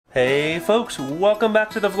Hey folks, welcome back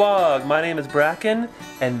to the vlog. My name is Bracken,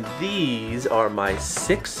 and these are my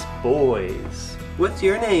 6 boys. What's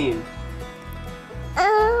your name?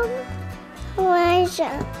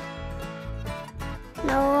 Elijah,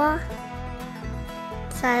 Noah,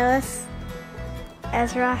 Silas,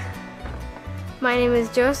 Ezra. My name is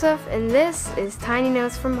Joseph, and this is Tiny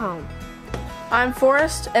Notes from Home. I'm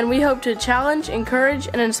Forrest, and we hope to challenge, encourage,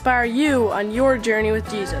 and inspire you on your journey with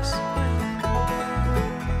Jesus.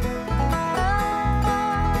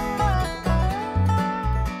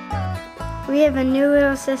 We have a new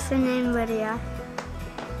little sister named Lydia.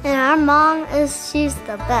 And our mom she's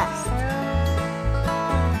the best.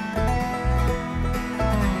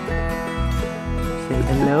 Say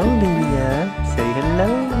hello, Lydia. Say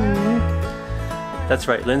hello. That's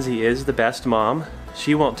right, Lindsay is the best mom.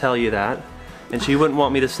 She won't tell you that, and she wouldn't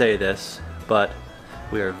want me to say this, but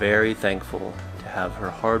we are very thankful to have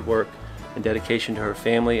her hard work and dedication to her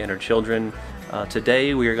family and her children.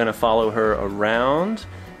 Today we are going to follow her around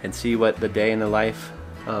and see what the day in the life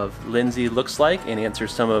of Lindsay looks like and answer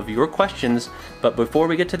some of your questions. But before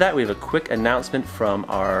we get to that, we have a quick announcement from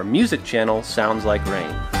our music channel, Sounds Like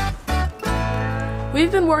Rain.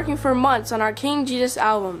 We've been working for months on our King Jesus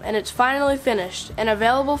album, and it's finally finished and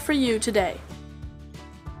available for you today.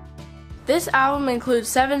 This album includes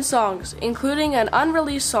 7 songs, including an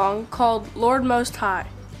unreleased song called Lord Most High.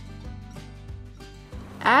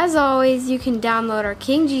 As always, you can download our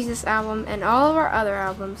King Jesus album and all of our other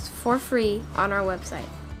albums for free on our website.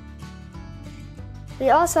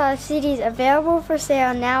 We also have CDs available for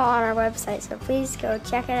sale now on our website, so please go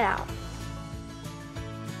check it out.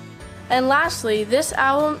 And lastly, this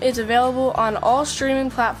album is available on all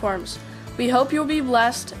streaming platforms. We hope you'll be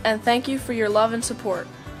blessed, and thank you for your love and support.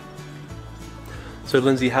 So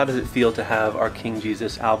Lindsay, how does it feel to have our King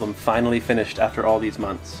Jesus album finally finished after all these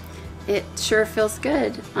months? It sure feels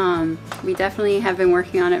good. We definitely have been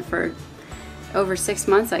working on it for over 6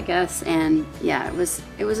 months, I guess, and yeah, it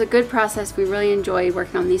was a good process. We really enjoyed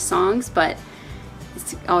working on these songs, but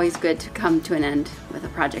it's always good to come to an end with a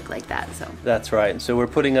project like that. So that's right. So we're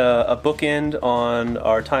putting a bookend on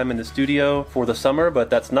our time in the studio for the summer, but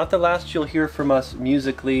that's not the last you'll hear from us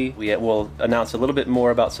musically. We will announce a little bit more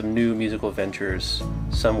about some new musical ventures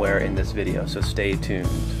somewhere in this video, so stay tuned.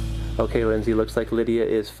 Okay, Lindsay, looks like Lydia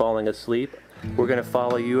is falling asleep. We're going to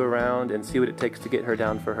follow you around and see what it takes to get her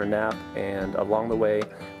down for her nap, and along the way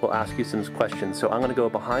we'll ask you some questions. So I'm going to go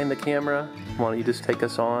behind the camera. Why don't you just take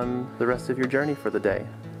us on the rest of your journey for the day?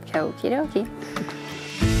 okie dokie.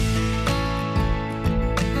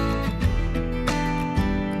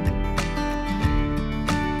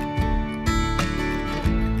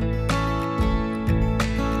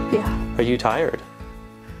 Yeah. Are you tired?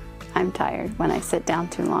 I'm tired when I sit down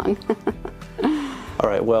too long. All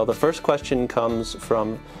right, well, the first question comes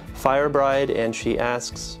from Firebride, and she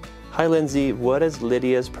asks, "Hi Lindsay, what is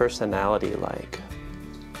Lydia's personality like?"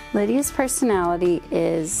 Lydia's personality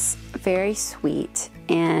is very sweet,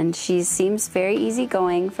 and she seems very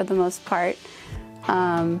easygoing for the most part.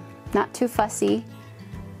 Not too fussy.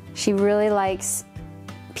 She really likes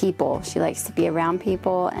people. She likes to be around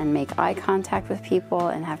people and make eye contact with people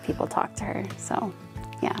and have people talk to her. So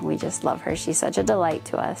yeah, we just love her. She's such a delight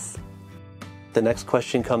to us. The next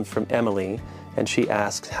question comes from Emily, and she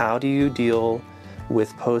asks, "How do you deal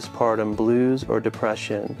with postpartum blues or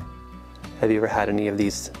depression? Have you ever had any of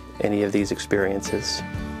these experiences?"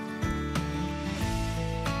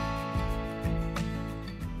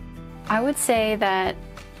 I would say that,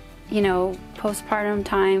 you know, postpartum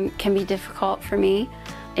time can be difficult for me.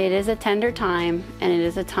 It is a tender time, and it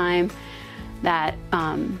is a time that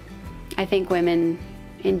I think women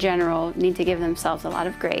in general need to give themselves a lot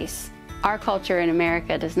of grace. Our culture in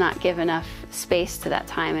America does not give enough space to that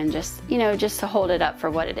time, and just to hold it up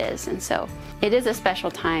for what it is. And so it is a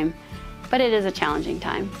special time, but it is a challenging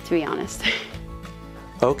time, to be honest.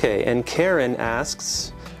 Okay, and Karen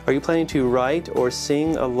asks, "Are you planning to write or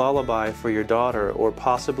sing a lullaby for your daughter, or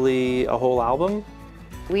possibly a whole album?"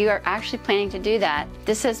 We are actually planning to do that.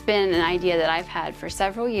 This has been an idea that I've had for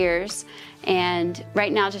several years, and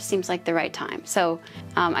right now just seems like the right time. So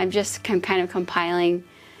I'm kind of compiling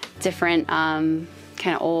different kind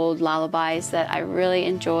of old lullabies that I really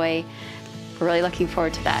enjoy. We're really looking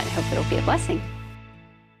forward to that. I hope it'll be a blessing.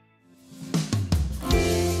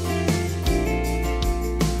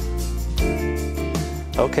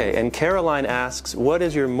 Okay, and Caroline asks, "What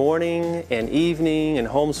does your morning and evening and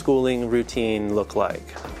homeschooling routine look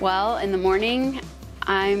like?" Well, in the morning,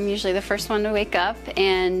 I'm usually the first one to wake up,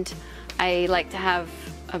 and I like to have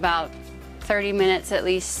about 30 minutes at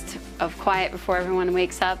least of quiet before everyone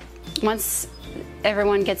wakes up. Once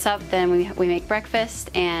everyone gets up, then we make breakfast,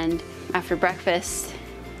 and after breakfast,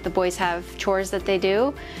 the boys have chores that they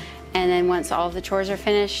do. And then once all of the chores are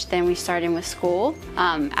finished, then we start in with school.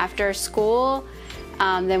 After school,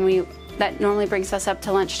 that normally brings us up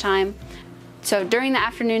to lunchtime. So during the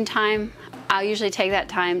afternoon time, I'll usually take that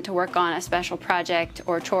time to work on a special project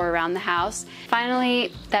or chore around the house.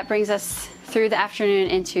 Finally, that brings us through the afternoon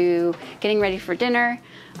into getting ready for dinner.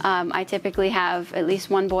 I typically have at least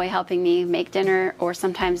one boy helping me make dinner, or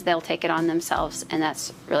sometimes they'll take it on themselves, and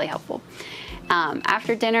that's really helpful.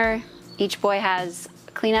 After dinner, each boy has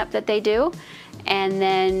a cleanup that they do, and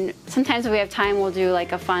then sometimes if we have time, we'll do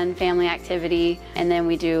like a fun family activity, and then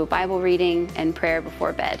we do Bible reading and prayer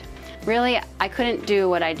before bed. Really, I couldn't do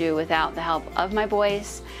what I do without the help of my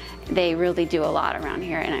boys. They really do a lot around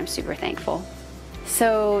here, and I'm super thankful.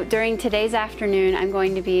 So during today's afternoon, I'm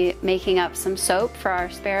going to be making up some soap for our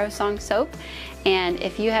Sparrow Song soap. And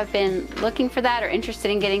if you have been looking for that or interested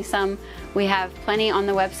in getting some, we have plenty on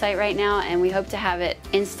the website right now, and we hope to have it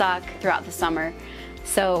in stock throughout the summer.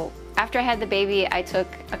 So after I had the baby, I took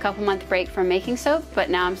a couple-month break from making soap, but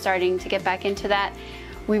now I'm starting to get back into that.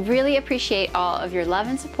 We really appreciate all of your love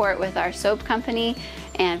and support with our soap company,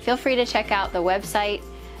 and feel free to check out the website,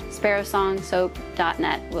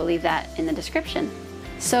 sparrowsongsoap.net. We'll leave that in the description.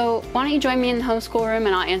 So why don't you join me in the homeschool room,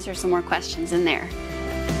 and I'll answer some more questions in there.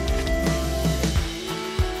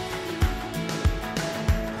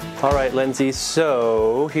 All right, Lindsay,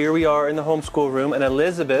 so here we are in the homeschool room, and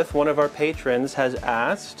Elizabeth, one of our patrons, has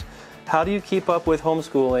asked, how do you keep up with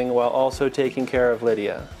homeschooling while also taking care of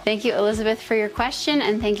Lydia? Thank you, Elizabeth, for your question,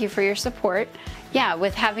 and thank you for your support. Yeah,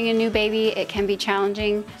 with having a new baby, it can be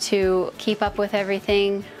challenging to keep up with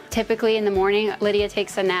everything. Typically in the morning, Lydia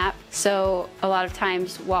takes a nap, so a lot of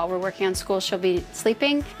times while we're working on school, she'll be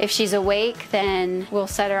sleeping. If she's awake, then we'll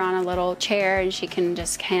set her on a little chair and she can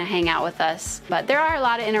just kind of hang out with us. But there are a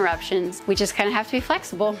lot of interruptions. We just kind of have to be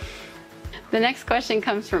flexible. The next question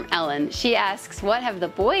comes from Ellen. She asks, what have the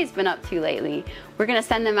boys been up to lately? We're gonna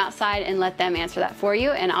send them outside and let them answer that for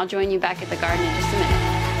you, and I'll join you back at the garden in just a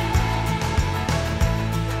minute.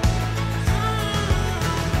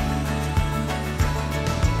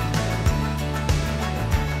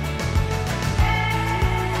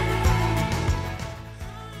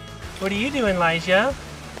 What are you doing, Elijah?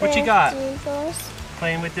 What you got? Diggers.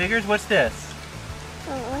 Playing with diggers? What's this?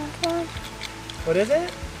 What is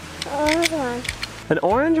it? Orange one. An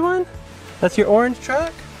orange one? That's your orange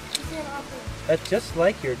truck? That's just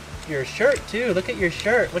like your shirt too. Look at your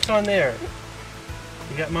shirt. What's on there?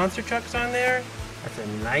 You got monster trucks on there? That's a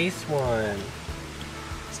nice one.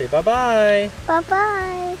 Say bye-bye.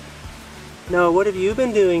 Bye-bye. No, what have you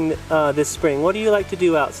been doing this spring? What do you like to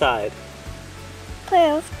do outside?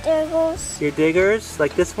 Play with diggers. Your diggers?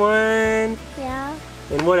 Like this one? Yeah.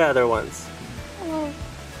 And what other ones?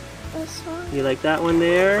 This one. You like that one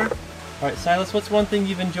there? All right, Silas, what's one thing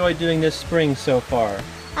you've enjoyed doing this spring so far?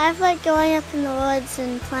 I've liked going up in the woods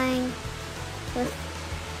and playing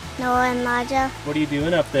with Noah and Elijah. What are you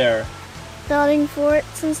doing up there? Building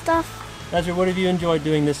forts and stuff. Ezra, what have you enjoyed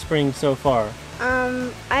doing this spring so far?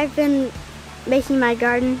 I've been making my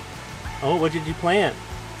garden. Oh, what did you plant?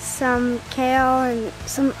 Some kale and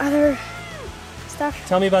some other stuff.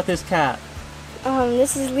 Tell me about this cat.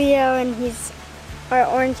 This is Leo, and he's our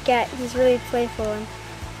orange cat. He's really playful and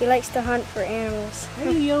he likes to hunt for animals.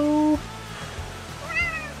 Hey, Leo.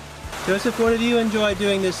 Joseph, what have you enjoyed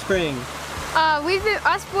doing this spring?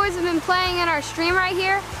 Us boys have been playing in our stream right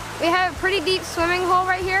here. We have a pretty deep swimming hole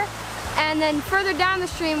right here. And then further down the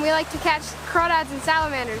stream, we like to catch crawdads and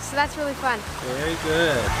salamanders, so that's really fun. Very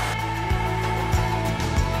good.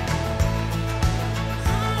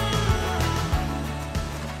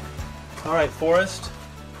 All right, Forrest.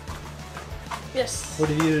 Yes. What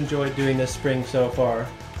have you enjoyed doing this spring so far?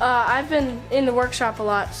 I've been in the workshop a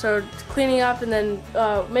lot, so cleaning up and then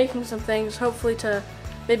making some things, hopefully to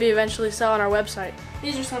maybe eventually sell on our website.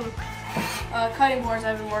 These are some cutting boards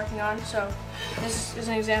I've been working on, so this is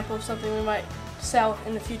an example of something we might sell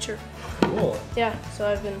in the future. Cool. Yeah, so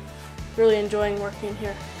I've been really enjoying working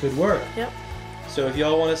here. Good work. Yep. So if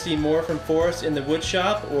y'all want to see more from Forrest in the wood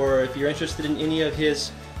shop, or if you're interested in any of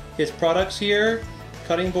his products here,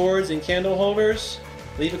 cutting boards and candle holders,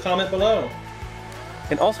 leave a comment below.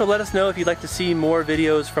 And also let us know if you'd like to see more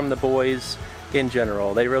videos from the boys in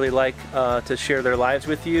general. They really like to share their lives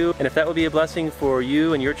with you, and if that would be a blessing for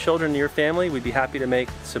you and your children and your family, we'd be happy to make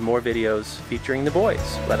some more videos featuring the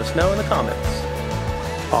boys. Let us know in the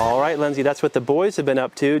comments. All right, Lindsay, that's what the boys have been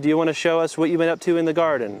up to. Do you want to show us what you've been up to in the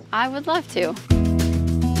garden? I would love to.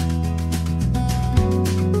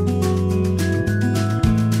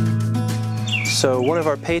 So one of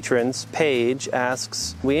our patrons, Paige,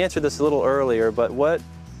 asks, we answered this a little earlier, but what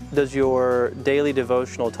does your daily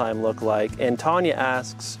devotional time look like? And Tanya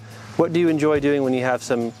asks, what do you enjoy doing when you have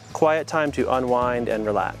some quiet time to unwind and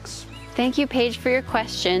relax? Thank you, Paige, for your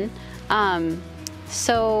question.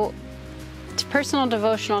 So personal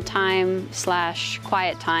devotional time /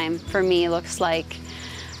 quiet time for me looks like,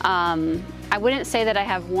 I wouldn't say that I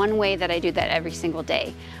have one way that I do that every single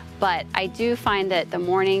day, but I do find that the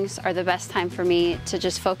mornings are the best time for me to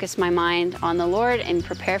just focus my mind on the Lord and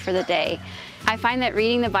prepare for the day. I find that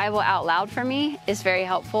reading the Bible out loud for me is very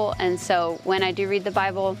helpful, and so when I do read the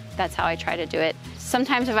Bible, that's how I try to do it.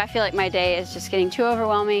 Sometimes if I feel like my day is just getting too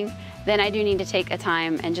overwhelming, then I do need to take a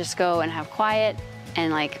time and just go and have quiet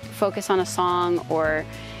and like focus on a song, or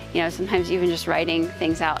sometimes even just writing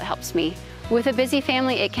things out helps me. With a busy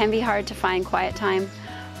family, it can be hard to find quiet time,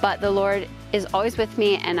 but the Lord is always with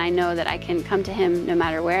me, and I know that I can come to Him no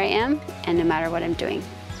matter where I am and no matter what I'm doing.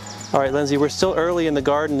 All right, Lindsay, we're still early in the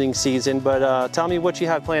gardening season, but tell me what you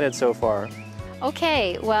have planted so far.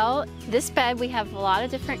 Okay, well, this bed we have a lot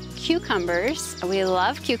of different cucumbers. We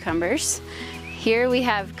love cucumbers. Here we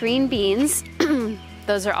have green beans.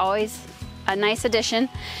 Those are always a nice addition.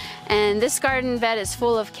 And this garden bed is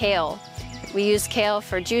full of kale. We use kale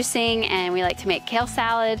for juicing, and we like to make kale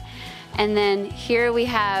salad. And then here we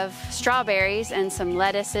have strawberries and some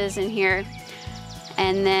lettuces in here.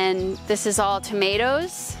 And then this is all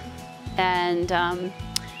tomatoes, and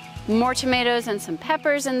more tomatoes and some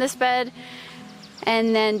peppers in this bed.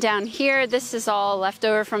 And then down here, this is all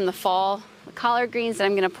leftover from the fall collard greens that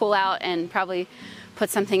I'm gonna pull out and probably put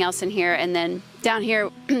something else in here. And then down here,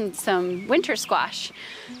 some winter squash.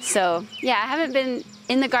 So yeah, I haven't been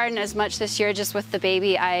in the garden as much this year, just with the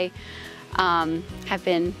baby. I have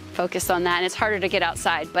been focused on that, and it's harder to get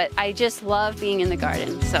outside, but I just love being in the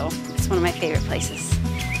garden, so it's one of my favorite places.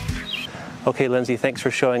 Okay, Lindsay, thanks for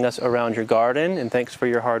showing us around your garden, and thanks for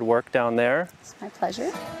your hard work down there. It's my pleasure.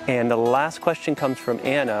 And the last question comes from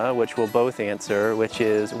Anna, which we'll both answer, which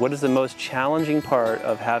is, what is the most challenging part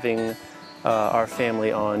of having our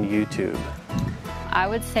family on YouTube? I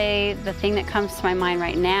would say the thing that comes to my mind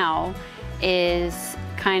right now is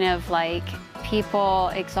kind of like people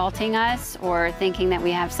exalting us or thinking that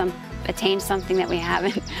we have attained something that we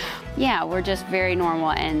haven't. Yeah, we're just very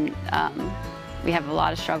normal, and we have a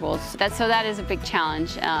lot of struggles. So that is a big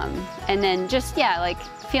challenge. And then just, yeah, like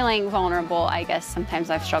feeling vulnerable, I guess sometimes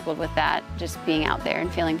I've struggled with that, just being out there and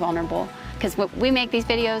feeling vulnerable. Because we make these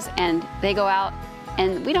videos and they go out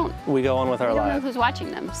and we go on with our life. We don't know who's watching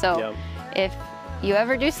them. So if you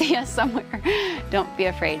ever do see us somewhere, don't be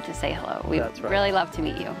afraid to say hello. We really love to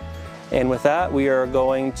meet you. And with that, we are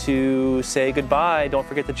going to say goodbye. Don't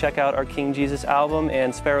forget to check out our King Jesus album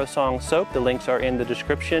and Sparrow Song Soap. The links are in the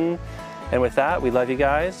description. And with that, we love you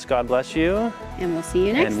guys. God bless you. And we'll see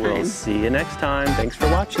you next time. And we'll see you next time. Thanks for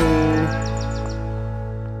watching.